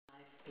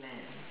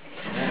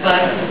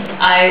But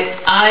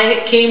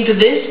I came to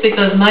this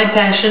because my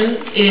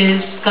passion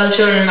is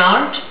culture and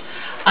art.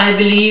 I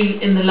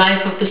believe in the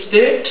life of the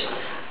spirit.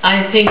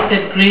 I think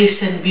that grace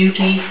and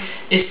beauty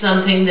is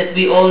something that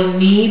we all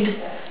need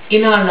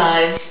in our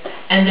lives,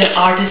 and that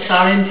artists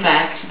are in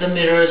fact the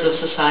mirrors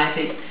of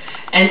society.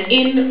 And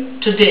in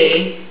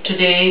today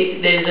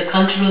there is a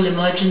cultural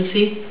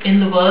emergency in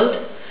the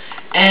world,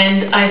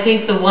 and I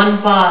think the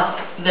one path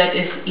that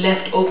is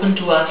left open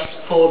to us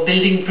for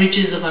building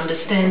bridges of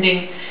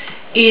understanding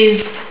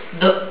is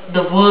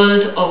the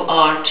world of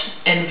art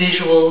and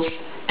visuals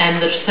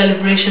and the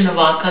celebration of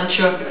our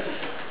culture.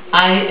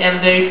 I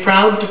am very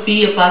proud to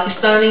be a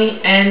Pakistani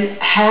and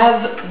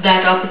have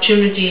that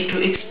opportunity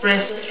to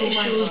express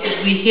issues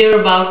that we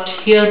hear about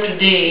here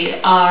today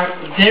are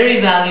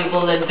very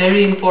valuable and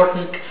very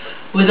important.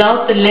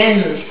 Without the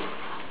lens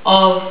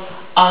of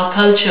our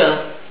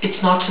culture,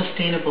 it's not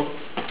sustainable.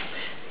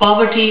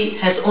 Poverty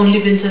has only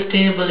been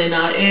sustainable in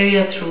our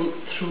area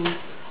through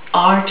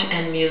art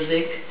and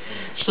music.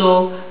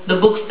 So the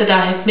books that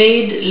I have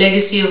made,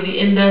 Legacy of the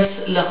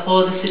Indus,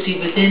 Lahore, the City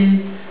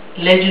Within,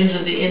 Legends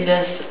of the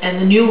Indus,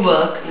 and the new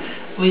work,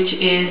 which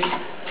is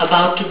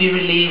about to be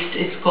released,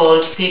 is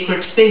called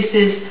Sacred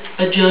Spaces,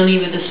 A Journey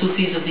with the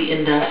Sufis of the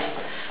Indus.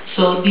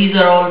 So these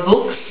are all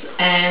books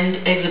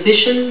and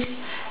exhibitions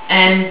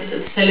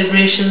and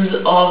celebrations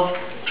of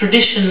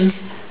traditions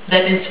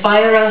that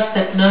inspire us,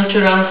 that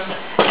nurture us,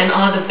 and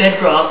are the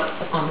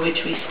bedrock on which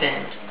we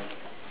stand.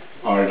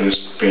 Artist,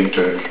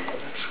 painter,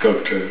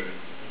 sculptor,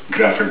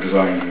 graphic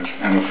designer,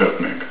 and a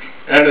filmmaker.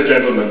 And a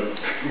gentleman.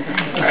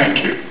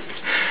 Thank you.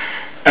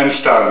 And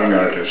starving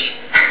artist.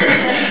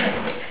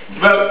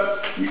 Well,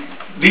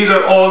 these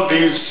are all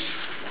these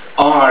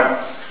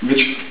art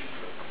which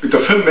the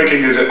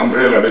filmmaking is an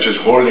umbrella which is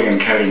holding and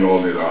carrying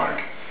all this art.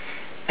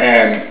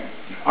 And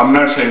I'm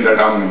not saying that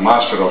I'm the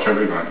master of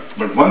everyone,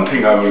 but one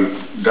thing I will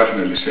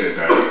definitely say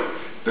that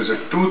there's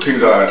two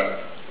things that are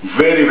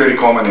very, very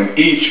common in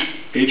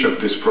each of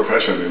this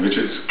profession, which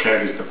is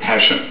carries the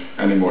passion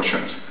and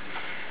emotions.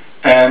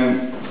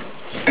 And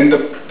in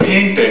the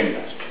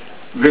painting,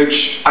 which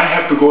I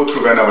have to go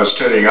through when I was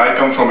studying, I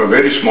come from a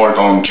very small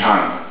town,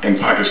 Jhan, in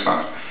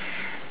Pakistan.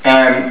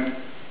 And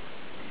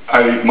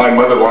my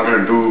mother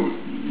wanted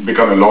to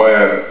become a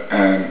lawyer,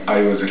 and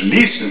I was at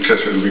least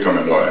interested to become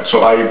a lawyer. So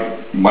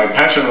my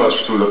passion was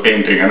through the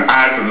painting, and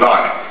I had to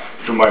lie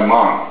to my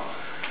mom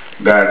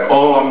that,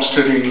 oh, I'm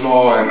studying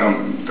law,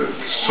 and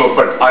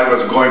but I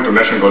was going to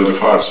National College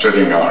of Art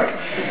studying art.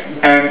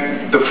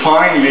 And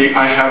finally,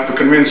 I have to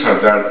convince her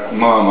that,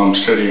 Mom,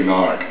 I'm studying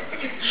art.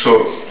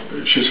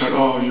 So she said,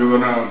 oh, you're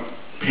gonna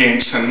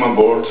paint cinema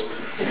boards?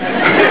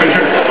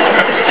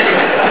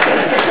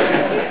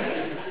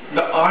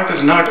 The art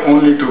is not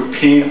only to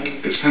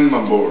paint a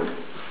cinema board.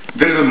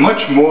 There is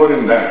much more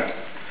in that.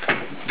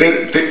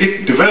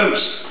 It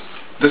develops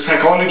the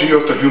psychology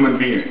of the human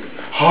being.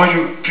 How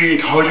you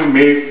treat, how you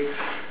make,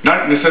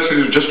 not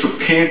necessarily just to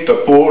paint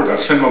the board or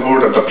cinema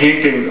board or the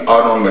painting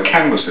or on the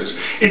canvases.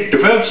 It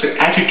develops the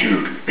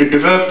attitude. It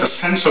develops the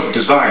sense of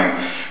design,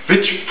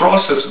 which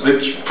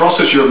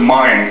process your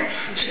mind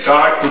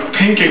start to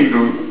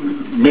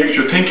makes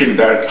you thinking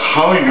that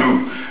how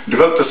you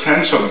develop the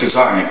sense of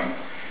design.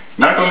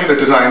 Not only the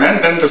design,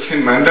 and then the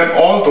cinema, and then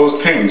all those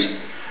things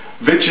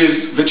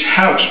which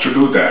helps to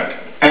do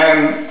that.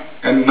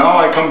 And now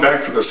I come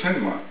back to the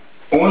cinema.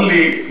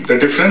 Only the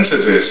difference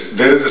is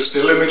there is a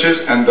still images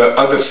and the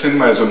other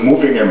cinema is a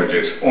moving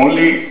images.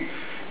 Only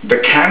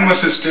the canvas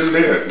is still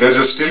there. There's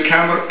a still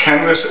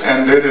canvas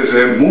and there is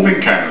a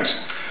moving canvas.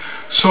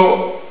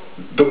 So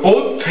the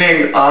both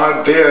things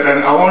are there,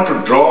 and I want to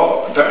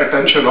draw the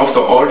attention of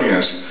the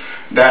audience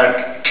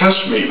that,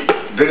 trust me,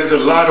 there is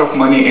a lot of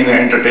money in the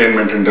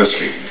entertainment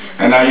industry.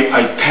 And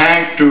I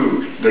thank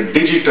to the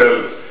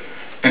digital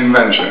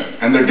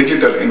invention, and the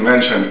digital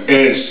invention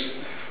is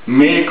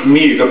make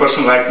me, the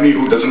person like me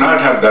who does not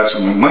have that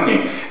much money,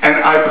 and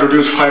I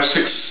produced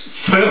 5-6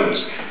 films,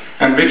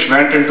 and which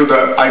went into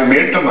I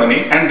made the money,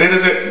 and there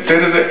is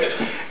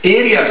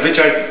areas which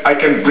I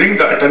can bring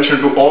the attention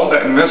to all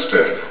the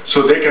investors,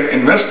 so they can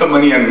invest the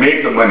money and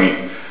make the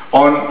money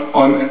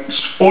on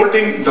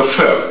supporting the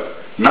film,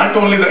 not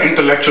only the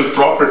intellectual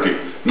property,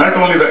 not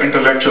only the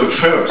intellectual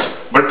films,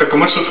 but the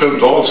commercial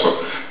films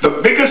also.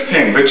 The biggest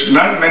thing which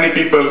not many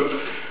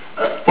people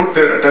put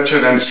their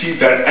attention and see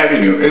that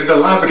avenue is the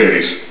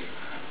libraries.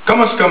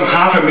 Come as come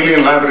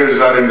 500,000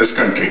 libraries are in this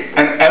country,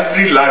 and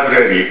every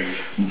library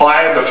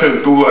buy the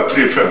film, 2 or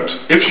 3 films.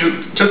 If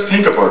you just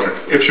think about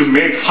it, if you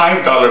make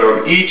 $5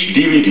 on each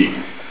DVD,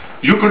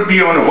 you could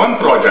be on one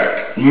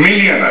project,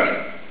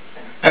 millionaire.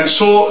 And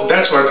so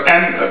that's what,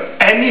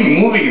 and any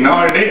movie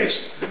nowadays,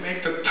 they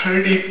make the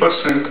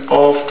 30%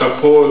 of the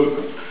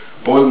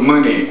whole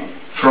money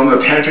from the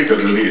theatrical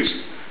release.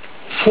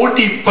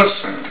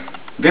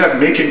 40% they are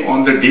making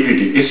on the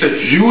DVD. It's a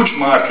huge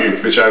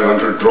market which I want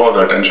to draw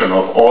the attention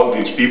of all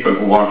these people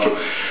who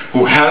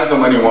has the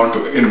money, want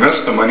to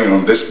invest the money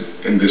on this,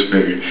 in this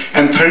baby.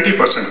 And 30%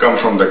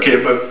 come from the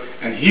cable,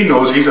 and he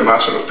knows he's a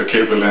master of the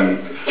cable and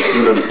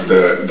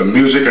the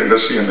music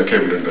industry and the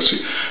cable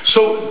industry.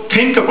 So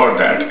think about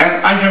that.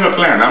 And I have a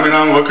plan. I mean,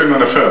 I'm working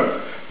on a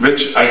film, which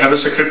I have a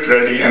script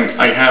ready,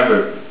 and I have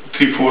a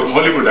 3-4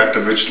 Hollywood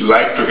actors which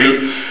like to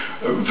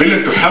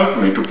willing to help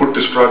me to put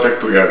this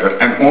project together,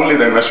 and only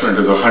the investment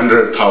is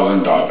 $100,000,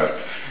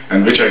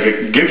 and which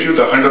I gives you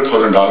the $100,000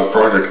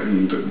 project,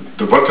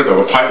 the worth of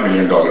a $5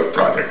 million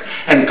project,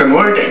 and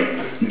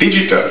converting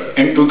digital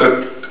into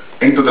the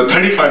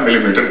 35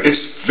 millimeter is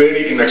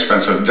very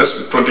inexpensive. Just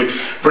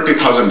 $20,000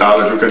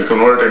 you can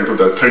convert into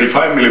the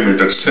 35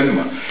 millimeter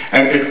cinema,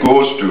 and it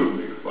goes to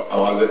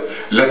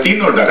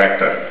Latino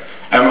director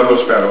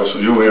Amaros Perros.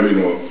 You maybe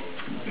know.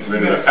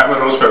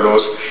 Amaros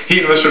Perros, he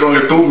invested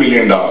only $2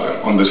 million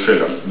on this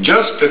film.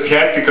 Just the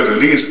theatrical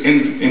release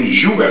in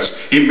US,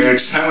 he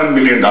made $7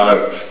 million.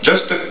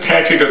 Just the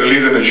theatrical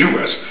release in the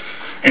US.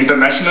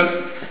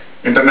 International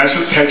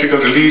theatrical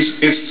release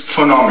is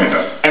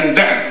phenomenal. And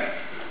then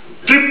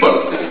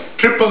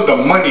triple the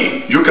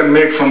money you can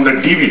make from the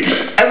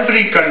DVD.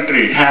 Every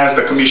country has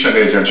the commission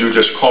agents. You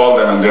just call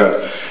them and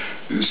they're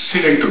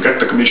sitting to get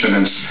the commission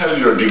and sell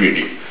your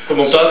DVD. So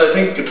Mumtaz, I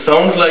think it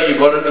sounds like you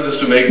got into this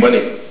to make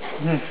money.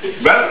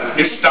 Well,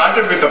 it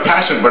started with a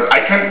passion, but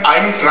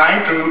I'm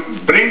trying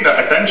to bring the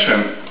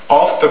attention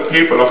of the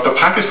people, of the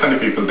Pakistani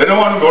people. They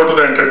don't want to go to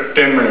the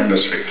entertainment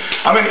industry.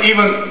 I mean,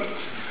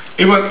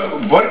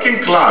 even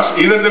working class,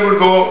 either they would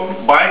go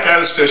buy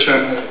gas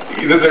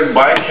station, either they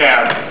buy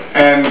cab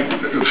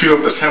and a few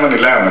of the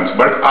 7-Elevens.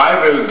 But I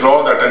will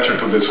draw the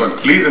attention to this one.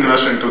 Please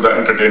invest into the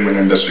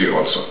entertainment industry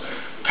also.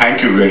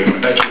 Thank you very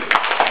much. Thank you.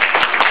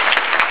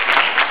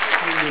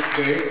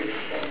 Okay.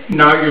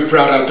 Now you've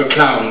brought out the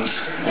clowns,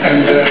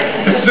 and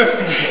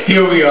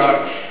here we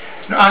are.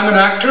 I'm an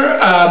actor.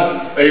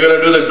 Are you going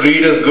to do the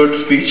greed is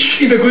good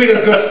speech? The greed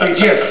is good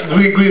speech, yes.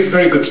 Greed is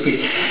very good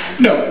speech.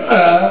 No,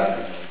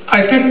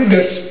 I think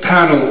this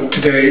panel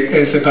today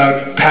is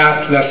about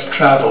path less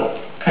traveled,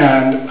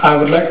 and I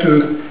would like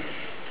to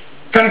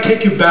kind of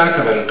take you back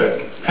a little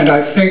bit. And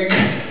I think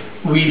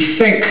we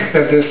think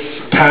that this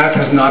path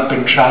has not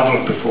been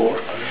traveled before,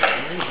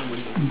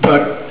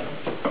 but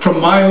from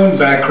my own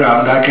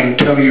background, I can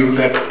tell you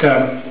that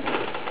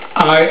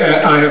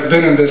I have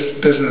been in this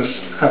business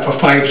for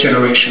 5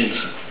 generations.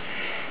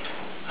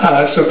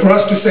 So for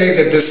us to say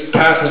that this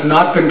path has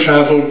not been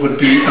traveled would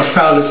be a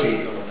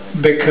fallacy,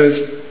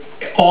 because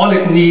all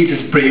it needs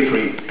is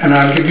bravery. And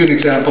I'll give you an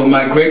example.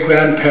 My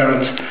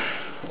great-grandparents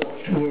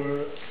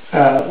were,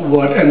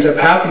 what ends up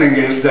happening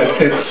is that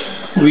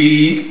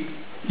we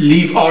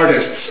leave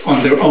artists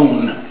on their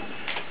own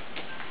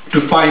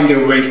to find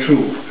their way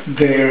through.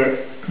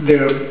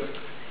 Their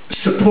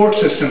support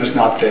system is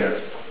not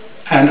there,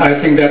 and I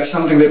think that's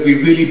something that we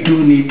really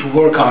do need to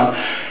work on.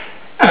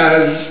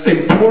 As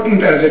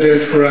important as it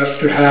is for us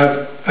to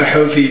have a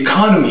healthy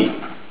economy,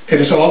 it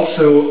is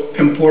also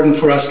important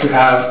for us to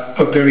have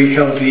a very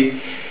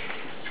healthy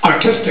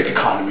artistic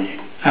economy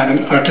and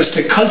an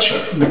artistic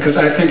culture, because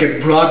I think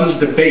it broadens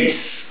the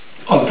base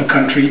of the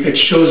country. It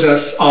shows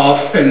us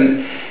off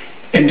in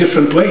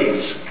different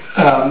ways.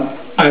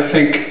 I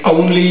think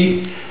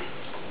only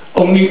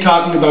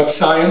talking about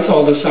science,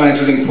 although science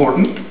is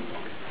important,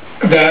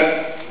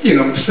 that, you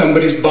know,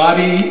 somebody's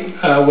body,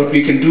 what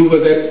we can do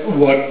with it,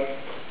 what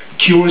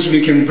cures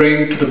we can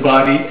bring to the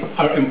body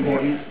are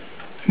important.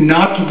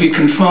 Not to be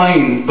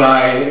confined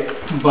by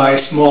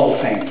small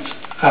things.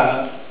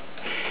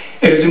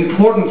 It is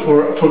important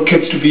for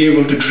kids to be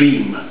able to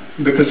dream,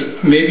 because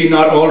maybe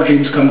not all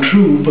dreams come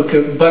true, but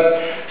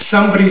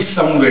somebody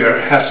somewhere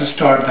has to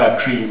start that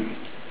dream.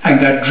 And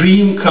that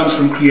dream comes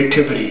from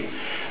creativity.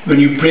 When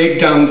you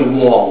break down the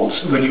walls,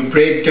 when you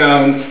break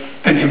down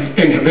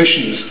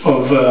inhibitions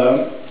of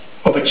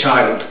a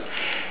child.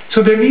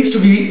 So there needs to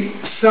be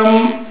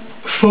some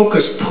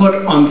focus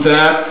put on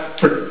that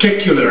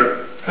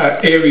particular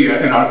area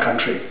in our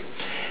country.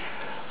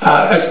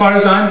 As far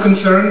as I'm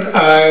concerned,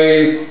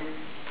 I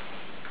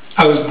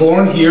was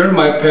born here.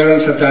 My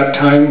parents at that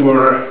time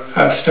were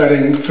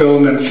studying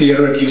film and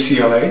theater at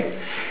UCLA.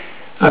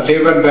 They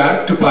went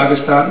back to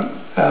Pakistan.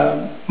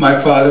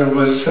 My father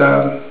was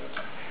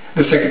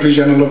the Secretary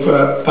General of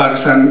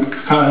Pakistan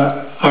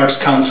Arts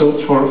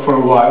Council for a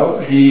while.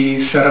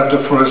 He set up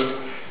the first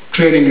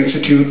training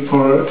institute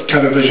for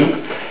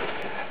television.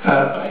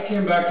 I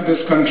came back to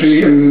this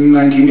country in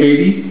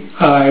 1980.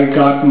 I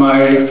got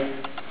my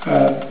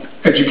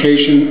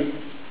education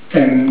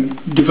in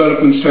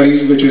development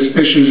studies, which is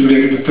issues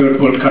related to third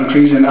world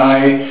countries, and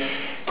I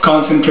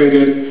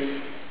concentrated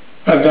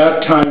at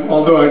that time,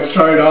 although I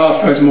started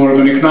off as more of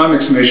an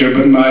economics major,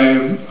 but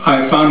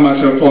I found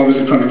myself always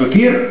in front of a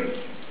theater.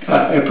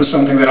 It was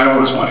something that I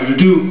always wanted to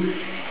do.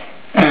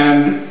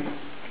 And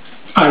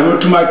I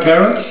wrote to my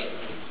parents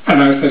and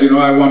I said, you know,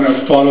 I want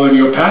to follow in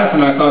your path,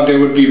 and I thought they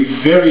would be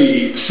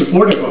very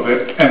supportive of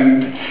it.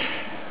 And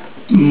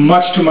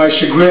much to my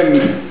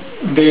chagrin,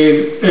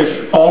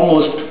 they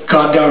almost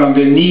got down on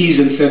their knees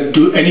and said,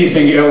 do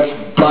anything else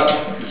but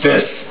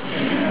this.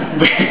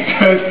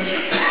 Because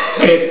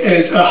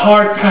it is a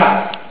hard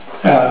path.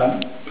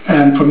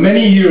 And for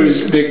many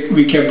years,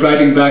 we kept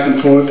writing back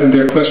and forth, and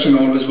their question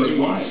always was,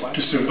 why?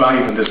 To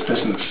survive in this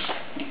business.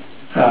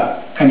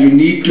 And you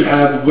need to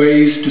have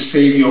ways to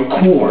save your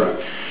core,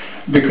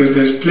 because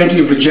there's plenty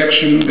of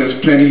rejection, there's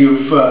plenty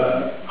of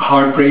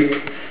heartbreak,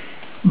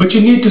 but you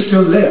need to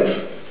still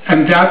live.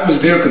 And that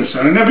was their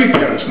concern, and every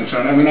parent's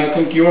concern. I mean, I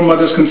think your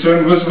mother's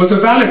concern was a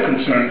valid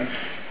concern,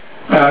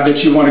 that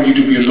she wanted you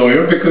to be a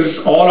lawyer, because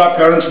all our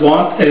parents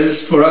want is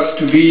for us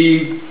to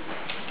be,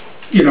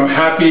 you know,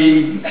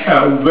 happy,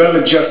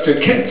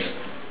 well-adjusted kids.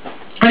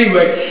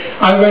 Anyway,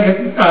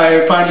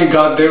 I finally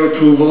got their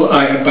approval.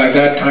 I had by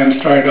that time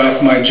started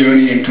off my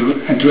journey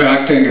into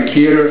acting and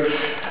theater.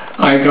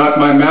 I got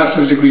my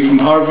master's degree from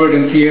Harvard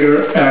in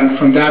theater, and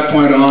from that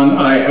point on,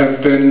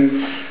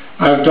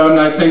 I've done,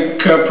 I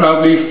think,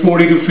 probably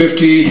 40 to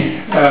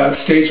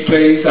 50 stage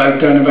plays. I've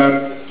done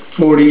about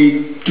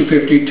 40 to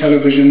 50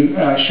 television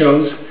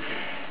shows,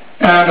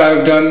 and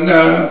I've done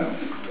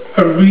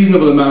a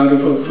reasonable amount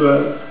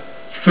of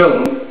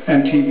film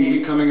and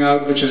TV coming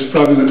out, which is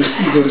probably going to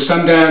go to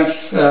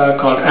Sundance,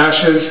 called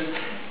Ashes,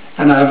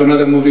 and I have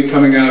another movie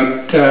coming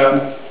out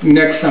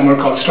next summer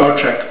called Star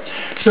Trek.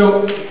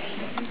 So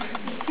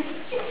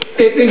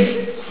it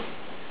is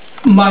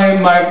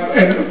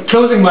and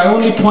closing, my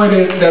only point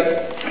is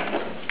that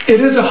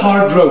it is a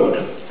hard road,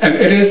 and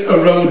it is a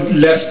road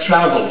less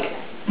traveled.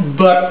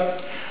 But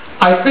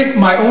I think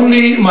my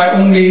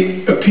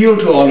only appeal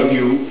to all of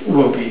you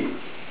will be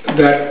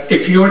that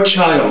if your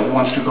child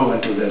wants to go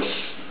into this,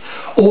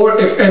 or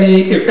if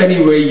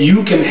any way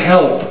you can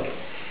help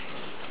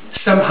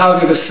somehow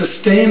to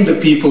sustain the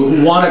people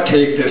who want to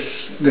take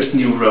this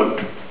new road,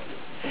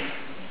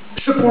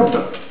 support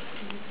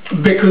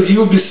them, because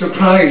you'll be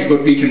surprised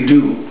what we can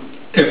do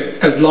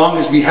as long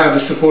as we have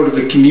the support of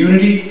the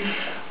community,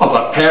 of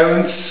our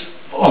parents,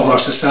 of our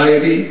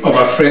society, of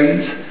our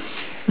friends.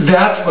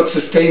 That's what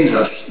sustains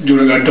us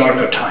during our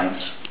darker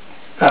times.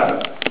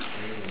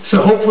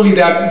 So hopefully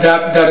that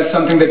is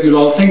something that we'll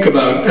all think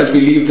about as we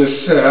leave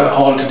this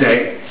hall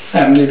today,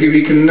 and maybe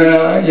we can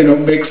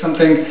make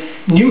something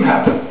new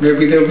happen.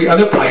 Maybe there'll be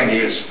other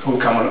pioneers who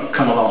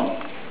come along.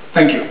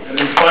 Thank you. And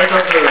in spite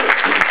of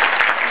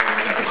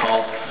the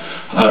call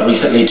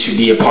recently to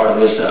be a part of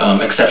this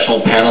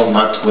exceptional panel,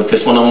 not with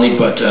this one only,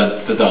 but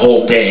the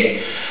whole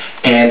day.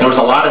 And there was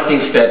a lot of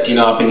things that,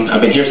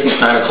 I've been here since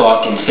 9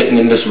 o'clock and sitting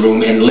in this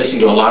room and listening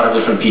to a lot of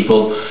different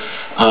people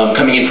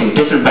coming in from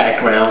different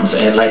backgrounds.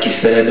 And like you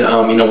said,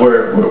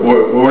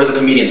 we're the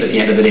comedians at the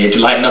end of the day to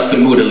lighten up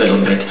the mood a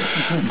little bit.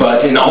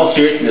 But in all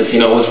seriousness,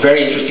 it was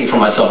very interesting for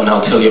myself, and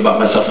I'll tell you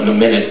about myself in a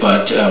minute.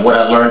 But what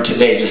I learned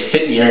today, just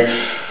sitting here,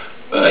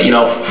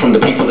 from the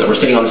people that were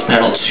sitting on this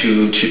panel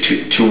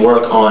to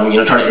work on,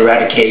 trying to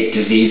eradicate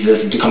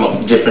diseases and to come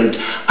up with different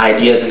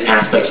ideas and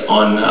aspects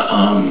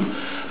on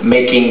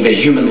making the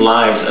human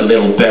lives a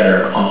little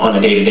better on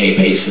a day-to-day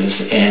basis.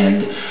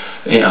 And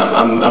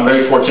I'm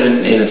very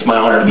fortunate, and it's my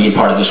honor to be a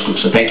part of this group,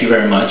 so thank you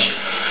very much.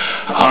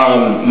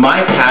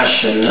 My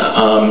passion,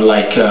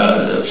 like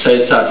HiMY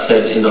SYeD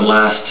said in the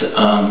last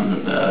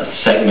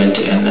segment,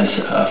 and as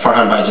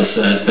Farhan Bhai just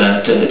said,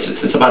 that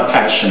it's about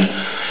passion.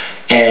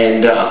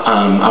 And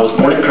I was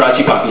born in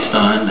Karachi,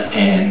 Pakistan,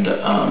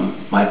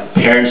 and my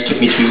parents took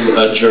me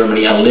to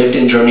Germany. I lived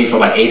in Germany for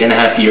about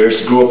 8.5 years,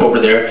 grew up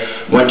over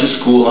there, went to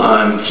school.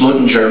 I'm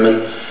fluent in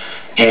German,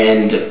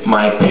 and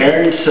my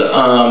parents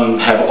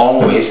have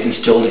always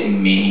instilled in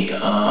me,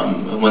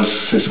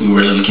 since we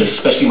were little kids,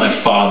 especially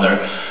my father,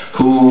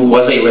 who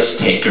was a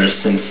risk taker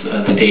since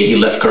the day he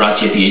left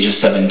Karachi at the age of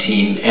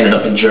 17, ended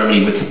up in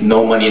Germany with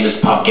no money in his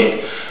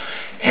pocket,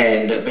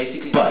 and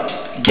basically,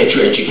 but get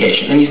your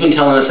education. And he's been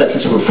telling us that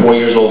since we were 4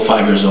 years old,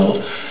 5 years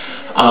old.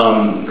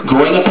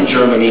 Growing up in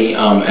Germany,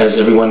 as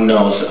everyone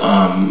knows,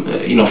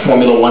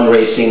 Formula One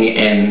racing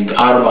and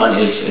Autobahn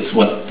is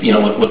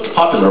what's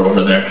popular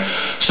over there.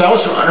 So I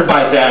was surrounded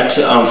by that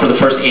for the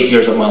first 8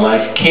 years of my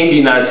life. Came to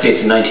the United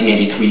States in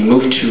 1983,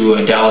 moved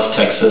to Dallas,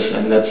 Texas,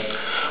 and that's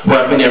where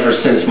I've been ever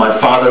since.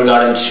 My father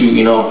got into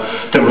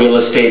the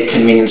real estate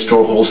convenience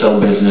store wholesale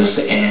business,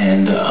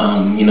 and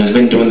has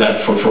been doing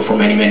that for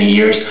many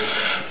years.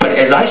 But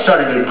as I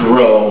started to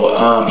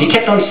grow, he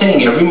kept on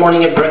saying every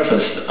morning at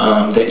breakfast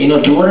that,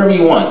 do whatever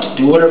you want,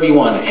 do whatever you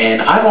want.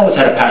 And I've always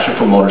had a passion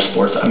for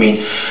motorsports. I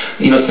mean,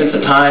 since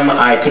the time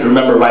I could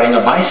remember riding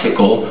a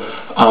bicycle,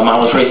 I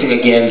was racing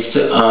against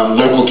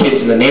local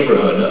kids in the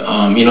neighborhood,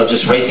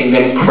 just racing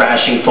them,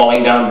 crashing,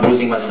 falling down,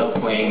 bruising myself,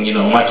 playing,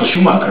 Michael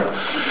Schumacher.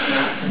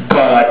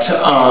 But,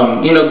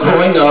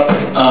 growing up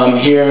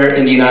here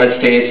in the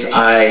United States,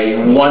 I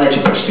wanted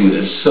to pursue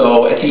this.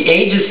 So at the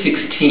age of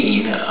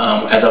 16,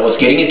 as I was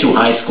getting into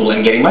high school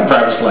and getting my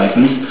driver's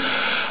license,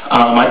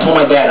 I told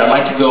my dad I'd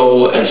like to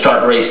go and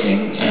start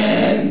racing.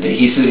 And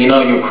he says,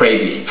 you're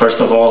crazy. First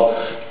of all,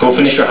 go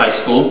finish your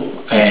high school,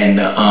 and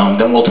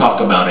then we'll talk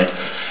about it.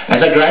 As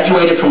I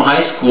graduated from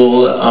high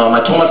school,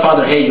 I told my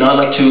father, hey, I'd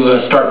like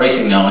to start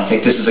racing now. I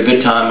think this is a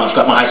good time. I've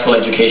got my high school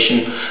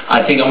education.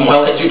 I think I'm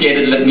well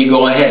educated. Let me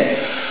go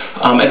ahead.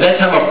 At that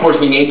time, of course,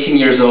 being 18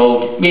 years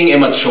old, being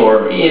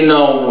immature, a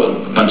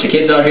bunch of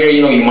kids out here,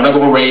 you want to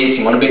go race,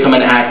 you want to become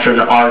an actor,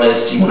 an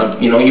artist, you want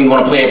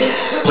to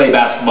play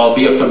basketball,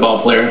 be a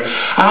football player.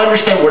 I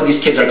understand where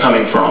these kids are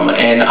coming from,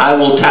 and I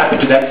will tap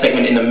into that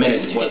segment in a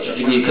minute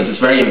because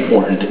it's very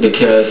important.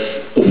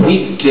 Because if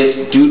we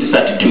do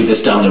decide to do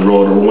this down the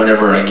road, or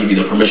whenever I give you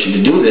the permission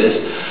to do this,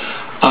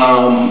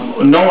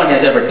 no one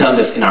has ever done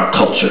this in our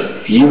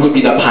culture. You would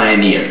be the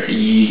pioneer.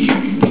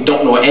 We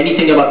don't know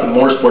anything about the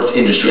motorsports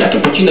industry. I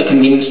can put you in a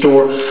convenience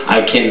store.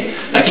 I can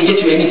get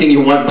you anything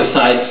you want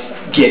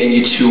besides getting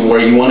you to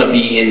where you want to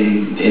be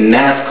in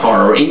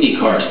NASCAR or Indy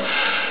cars.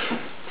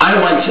 I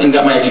went and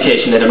got my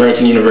education at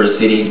American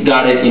University,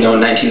 got it, in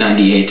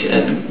 1998.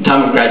 At the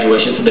time of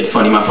graduation, it's a bit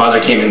funny. My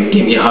father came and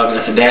gave me a hug, and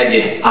I said, Dad,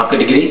 you have a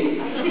degree?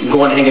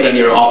 Go and hang it on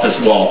your office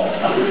wall.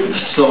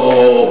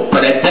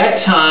 But at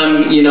that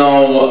time, he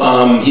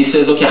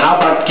says, okay, how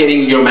about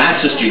getting your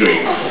master's degree?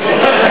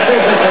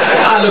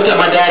 I looked at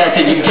my dad and I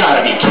said, you've got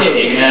to be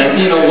kidding, man.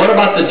 What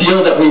about the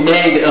deal that we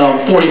made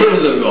 4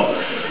 years ago?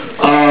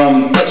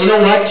 But you know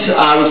what?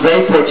 I was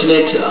very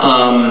fortunate.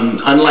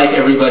 Unlike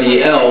everybody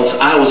else,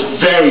 I was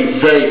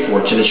very, very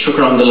fortunate,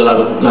 shukran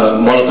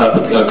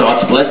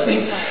God's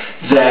blessing,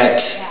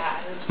 that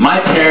my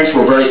parents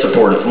were very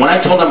supportive. When I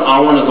told them I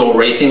want to go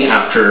racing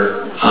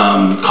after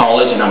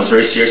college, and I was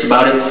very serious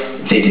about it,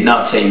 they did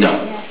not say no.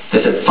 They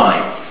said,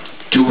 fine,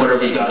 do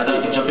whatever you got to do.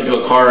 You can jump into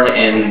a car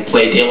and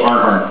play Dale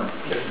Earnhardt.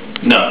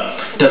 No,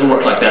 it doesn't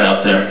work like that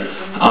out there.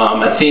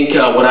 I think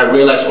what I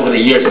realized over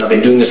the years, and I've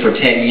been doing this for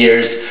 10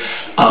 years,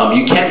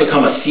 you can't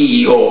become a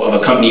CEO of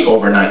a company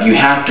overnight. You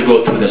have to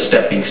go through the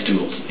stepping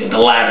stools, the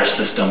ladder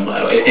system,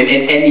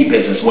 in any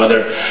business,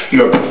 whether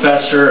you're a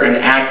professor,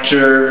 an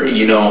actor,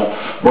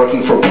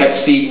 working for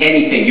Pepsi,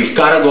 anything. You've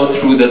got to go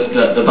through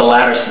the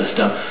ladder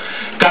system.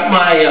 Got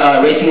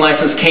my racing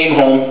license, came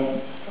home.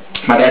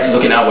 My dad said,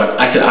 looking at what?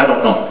 I said, I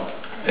don't know.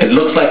 It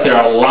looks like there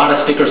are a lot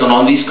of stickers on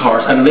all these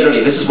cars, and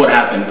literally, this is what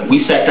happened.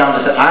 We sat down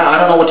and said,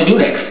 I don't know what to do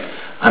next.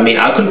 I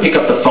couldn't pick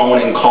up the phone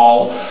and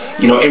call,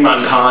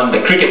 Imran Khan,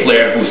 the cricket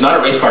player, who's not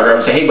a race car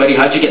driver, and say, hey, buddy,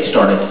 how'd you get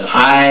started?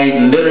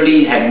 I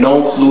literally had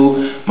no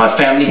clue. My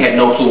family had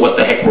no clue what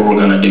the heck we were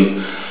going to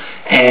do.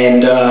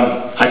 And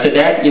I said,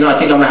 Dad, I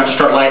think I'm going to have to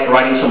start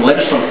writing some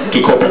letters to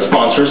corporate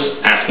sponsors,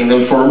 asking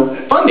them for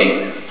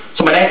funding.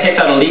 So my dad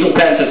takes out a legal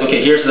pad and says,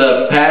 okay, here's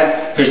the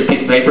pad, here's a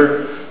piece of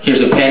paper,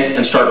 here's a pen,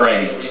 and start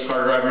writing. Race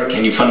car driver,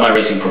 can you fund my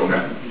racing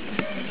program?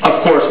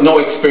 Of course, no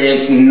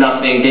experience,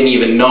 nothing, didn't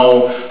even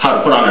know how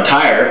to put on a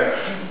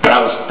tire, but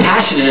I was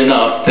passionate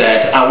enough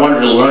that I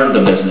wanted to learn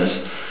the business.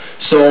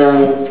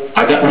 So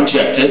I got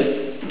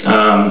rejected,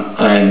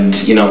 and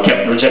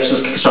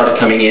rejections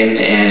started coming in,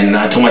 and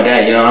I told my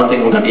dad, I don't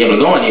think we're going to be able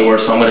to go anywhere,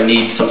 so I'm going to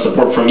need some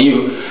support from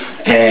you.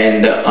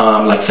 And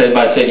like I said,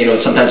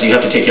 sometimes you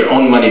have to take your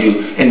own money to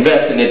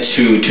invest in it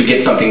to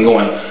get something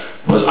going.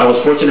 I was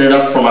fortunate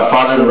enough for my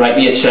father to write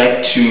me a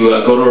check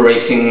to go to a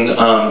racing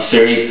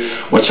series,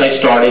 which I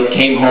started,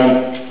 came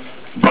home,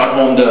 brought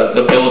home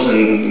the bills,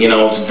 and it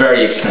was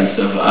very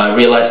expensive. I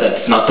realized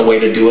that's not the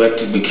way to do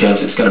it because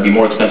it's going to be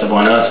more expensive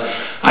on us.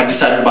 I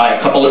decided to buy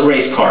a couple of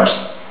race cars.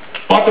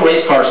 Bought the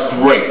race cars,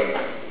 great.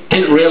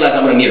 Didn't realize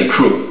I'm going to need a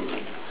crew.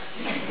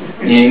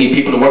 You need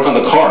people to work on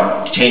the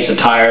car, to change the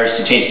tires,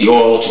 to change the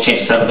oil, to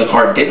change the setup of the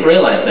car. Didn't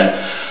realize that.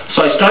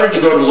 So I started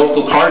to go to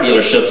local car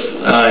dealerships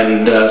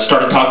and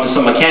started talking to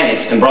some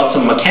mechanics and brought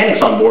some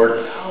mechanics on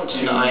board.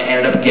 I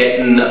ended up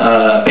getting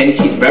Benny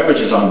Keith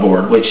Beverages on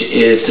board, which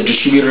is the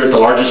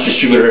largest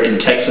distributor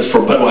in Texas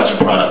for Budweiser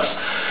products.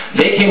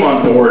 They came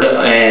on board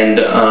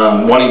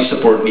and wanting to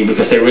support me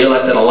because they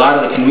realized that a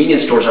lot of the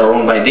convenience stores are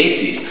owned by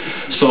Daisies.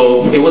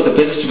 So it was a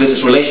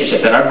business-to-business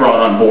relationship that I brought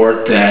on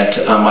board that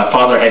my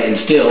father had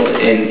instilled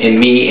in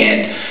me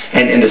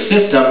and in the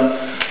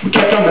system. We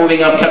kept on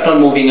moving up,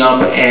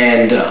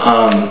 and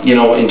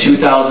in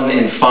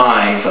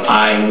 2005,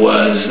 I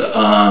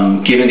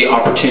was given the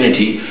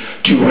opportunity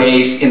to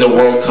race in the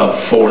World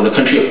Cup for the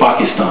country of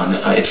Pakistan,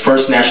 its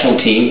first national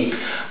team.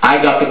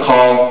 I got the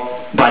call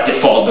by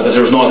default because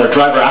there was no other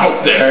driver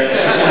out there.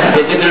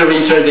 They did their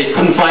research, they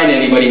couldn't find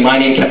anybody. My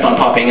name kept on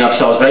popping up,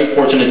 so I was very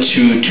fortunate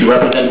to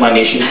represent my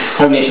nation,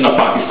 home nation of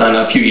Pakistan,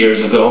 a few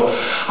years ago.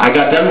 I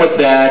got done with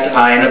that.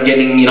 I ended up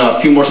getting a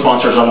few more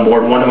sponsors on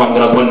board. One of them I'm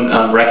going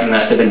to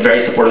recognize. They've been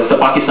very supportive. It's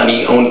a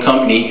Pakistani-owned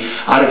company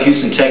out of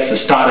Houston,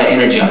 Texas, Tata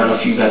Energy. I don't know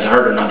if you guys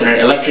heard or not. They're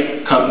an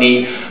electric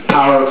company,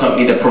 power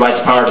company that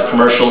provides power to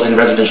commercial and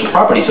residential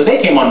property. So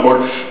they came on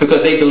board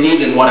because they believed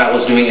in what I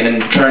was doing, and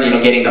in turn,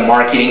 getting the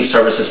marketing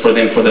services for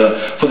them for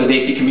the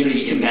Daisy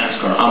community in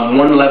NASCAR. I'm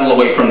one level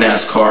away from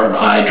NASCAR.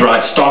 I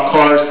drive stock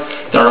cars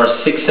that are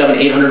 600, 700,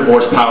 800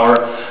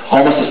 horsepower,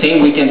 almost the same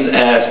weekends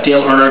as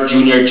Dale Earnhardt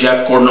Jr.,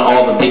 Jeff Gordon,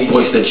 all the big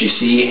boys that you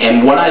see.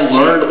 And what I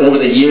learned over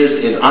the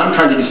years is I'm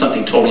trying to do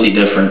something totally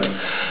different.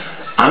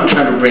 I'm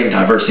trying to bring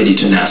diversity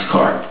to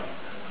NASCAR.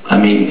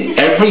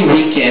 Every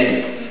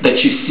weekend, that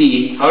you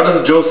see. How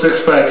does Joe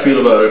Sixpack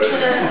feel about it?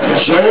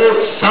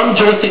 Some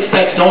Joe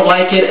Sixpacks don't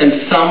like it,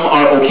 and some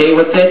are okay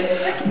with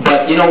it.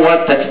 But you know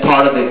what? That's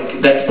part of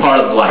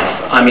life.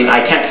 I mean,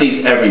 I can't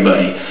please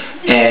everybody,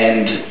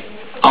 and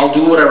I'll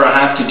do whatever I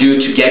have to do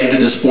to get into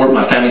the sport.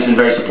 My family's been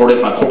very supportive.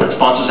 My corporate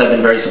sponsors have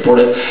been very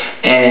supportive.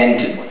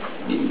 And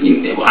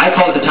I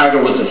call it the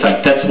Tiger Woods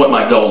effect. That's what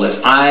my goal is.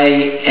 I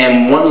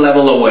am one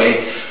level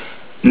away.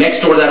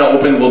 Next door that'll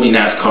open will be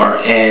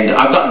NASCAR. And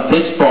I've gotten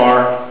this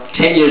far,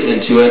 10 years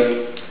into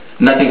it.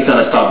 Nothing's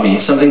going to stop me.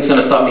 If something's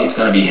going to stop me, it's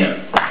going to be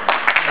him.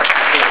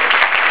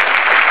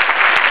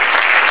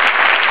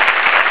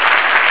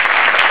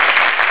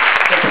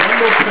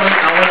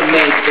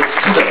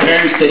 To the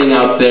parents sitting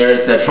out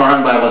there that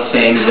Farhan Bhai was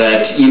saying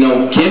that,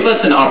 give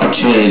us an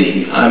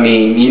opportunity. I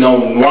mean,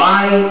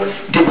 why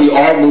did we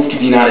all move to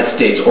the United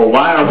States, or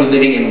why are we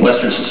living in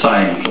Western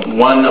society?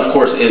 One, of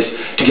course, is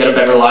to get a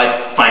better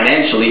life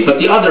financially, but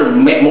the other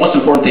most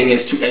important thing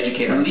is to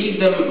educate them. Leave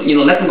them,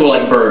 let them go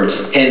like birds.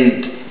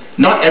 And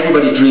not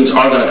everybody's dreams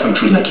are going to come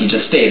true, like he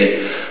just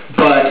stated.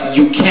 But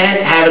you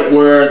can't have it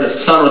where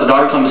the son or the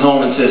daughter comes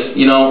home and says,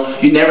 you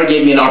never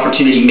gave me an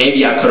opportunity,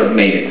 maybe I could have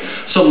made it.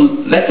 So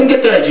let them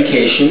get their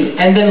education,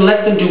 and then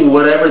let them do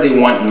whatever they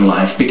want in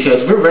life,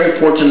 because we're very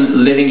fortunate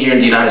living here in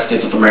the United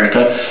States of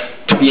America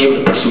to be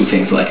able to pursue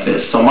things like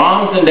this. So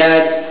moms and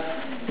dads,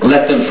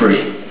 let them free.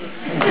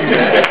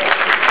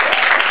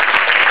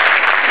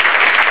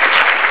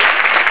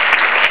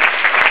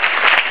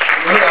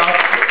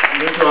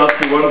 I'm going to ask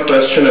you one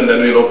question, and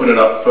then we'll open it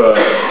up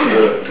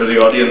to the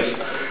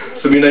audience.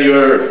 So, Meena,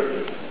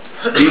 you're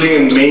dealing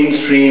in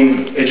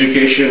mainstream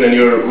education, and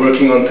you're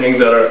working on things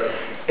that are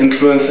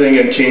influencing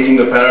and changing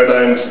the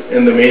paradigms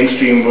in the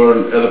mainstream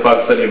world as a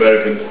Pakistani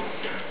American.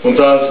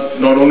 Mumtaz,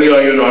 not only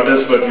are you an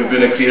artist, but you've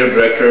been a creative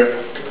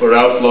director for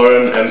Ralph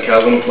Lauren and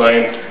Calvin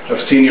Klein.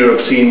 I've seen your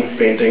obscene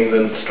paintings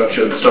and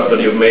structured stuff that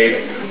you've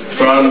made.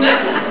 Farhan,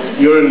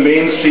 you're in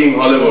mainstream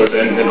Hollywood,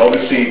 and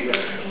obviously,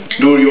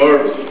 Noor,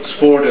 your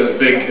sport is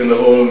big in the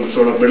whole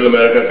sort of middle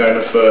America kind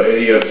of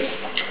area.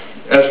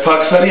 As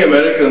Pakistani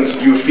Americans,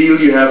 do you feel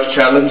you have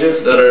challenges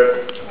that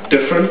are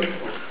different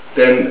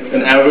than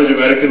an average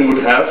American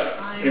would have?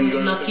 I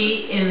was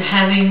lucky in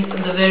having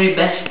the very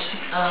best.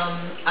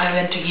 I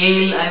went to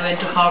Yale, I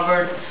went to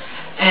Harvard,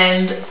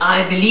 and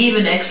I believe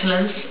in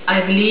excellence.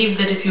 I believe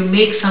that if you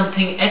make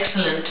something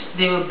excellent,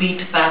 they will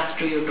beat a path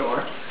to your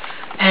door.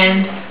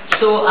 And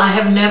so I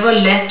have never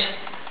let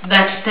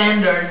that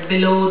standard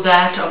below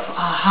that of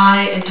a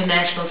high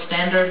international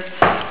standard.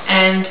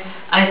 And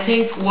I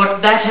think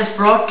what that has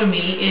brought to me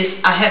is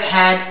I have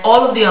had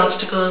all of the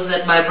obstacles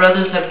that my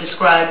brothers have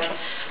described,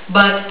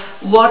 but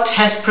what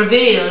has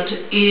prevailed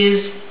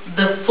is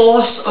the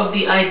force of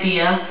the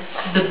idea,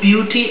 the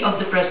beauty of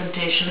the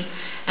presentation,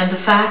 and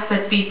the fact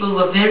that people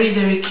were very,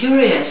 very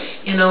curious.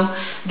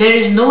 There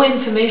is no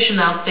information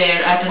out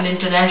there at an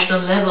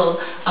international level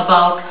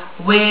about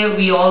where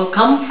we all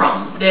come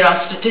from. There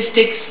are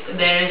statistics,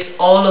 there is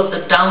all of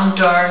the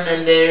downturn,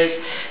 and there is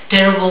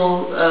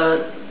terrible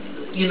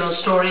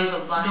stories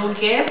of I don't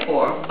care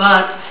for.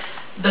 But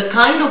the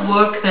kind of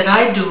work that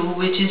I do,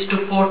 which is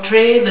to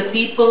portray the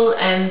people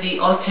and the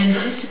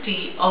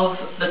authenticity of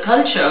the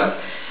culture,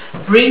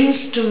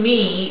 brings to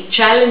me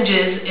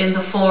challenges in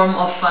the form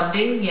of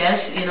funding. Yes,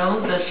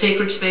 the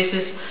Sacred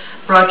Spaces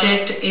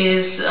project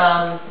is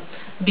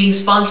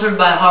being sponsored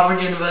by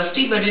Harvard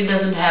University, but it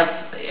doesn't have,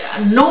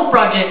 no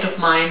project of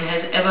mine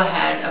has ever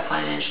had a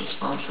financial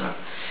sponsor.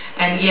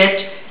 And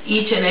yet,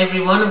 each and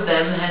every one of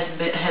them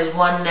has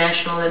won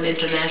national and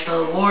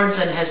international awards,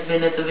 and has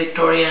been at the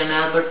Victoria and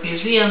Albert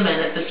Museum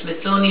and at the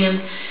Smithsonian,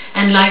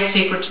 and like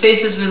Sacred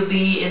Spaces will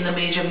be in the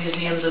major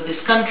museums of this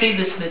country,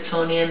 the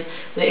Smithsonian,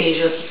 the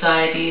Asia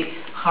Society,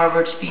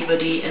 Harvard's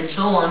Peabody, and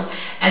so on.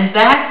 And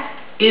that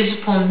is,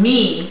 for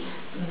me,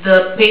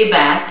 the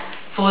payback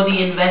for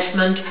the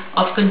investment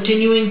of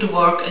continuing to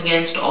work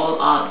against all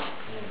odds.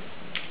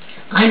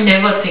 I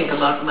never think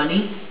about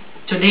money.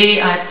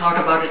 Today I thought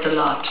about it a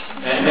lot.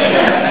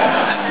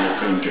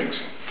 Paintings,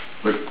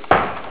 but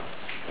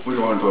we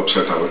don't want to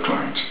upset our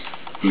clients,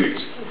 please.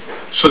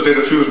 So they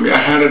refused me. I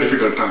had a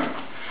difficult time,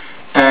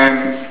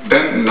 and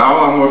then now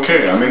I'm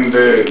okay. I mean,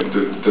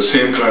 the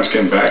same clients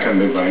came back and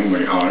they're buying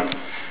my art,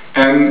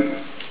 and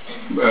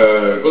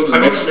well, the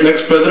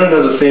next president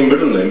has the same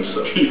middle name, so.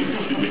 You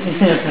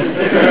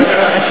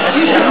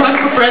should run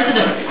for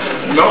president.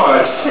 No,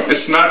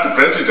 it's not the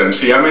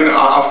presidency. I mean,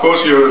 of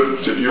course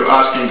you're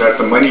asking that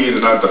the money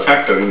is not the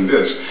factor in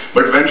this,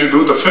 but when you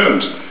do the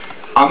films,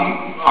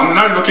 I'm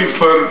not looking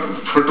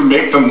for to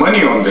make the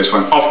money on this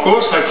one. Of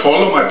course I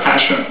follow my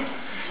passion,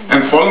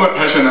 and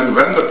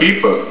when the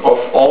people of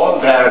all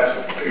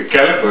that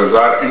calibers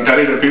are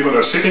intelligent people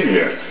are sitting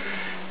here,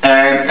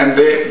 and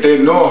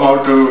they know how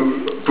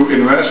to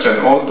invest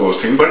and all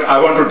those things, but I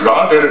want to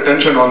draw their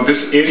attention on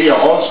this area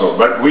also.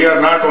 But we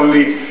are not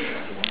only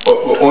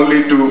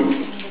to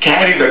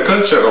carry the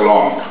culture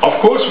along.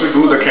 Of course we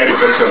do the carry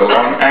culture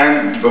along,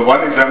 and the one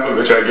example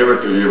which I give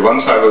it to you,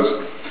 once I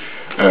was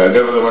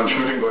They were the ones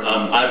shooting going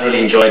on. I've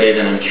really enjoyed it,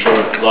 and I'm sure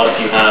a lot of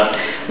you have.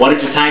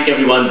 Wanted to thank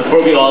everyone.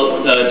 Before we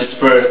all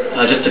disperse,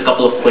 just a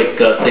couple of quick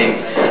things.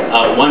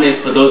 One is,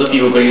 for those of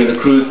you who are going on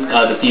the cruise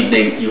this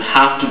evening, you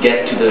have to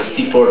get to the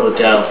Seaport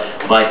Hotel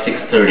by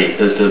 6:30,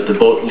 because the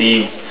boat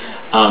leaves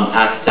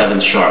at 7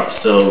 sharp,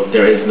 so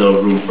there is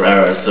no room for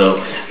error.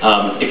 So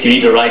if you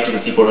need a ride to the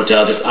Seaport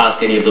Hotel, just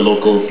ask any of the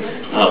locals.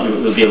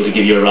 We'll be able to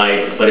give you a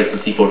ride, but it's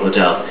the Seaport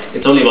Hotel.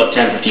 It's only about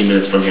 10-15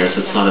 minutes from here,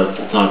 so it's not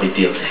a big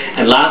deal.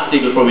 And lastly,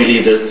 before we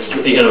leave,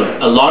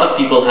 a lot of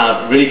people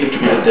have really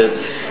contributed to this.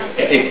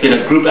 It's been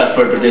a group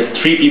effort, but there's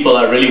 3 people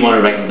I really want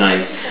to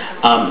recognize.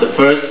 The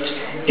first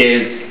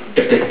is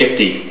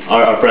Ifti,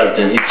 our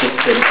president. He's just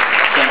spent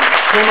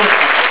so much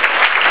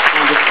effort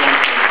on this one.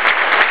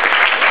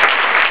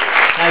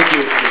 Thank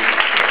you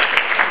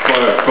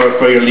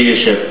for your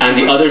leadership. And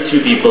the other 2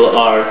 people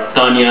are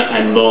Tanya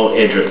and Mo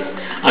Idris.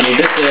 I mean,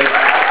 this is...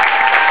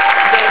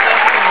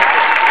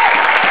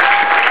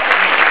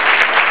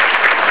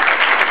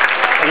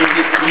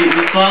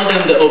 We call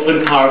them the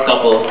open power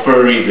couple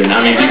for a reason.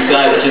 I mean, these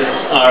guys just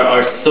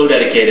are so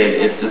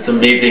dedicated. It's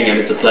amazing, and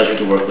it's a pleasure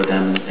to work with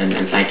them.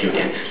 And thank you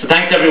again. So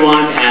thanks,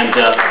 everyone. And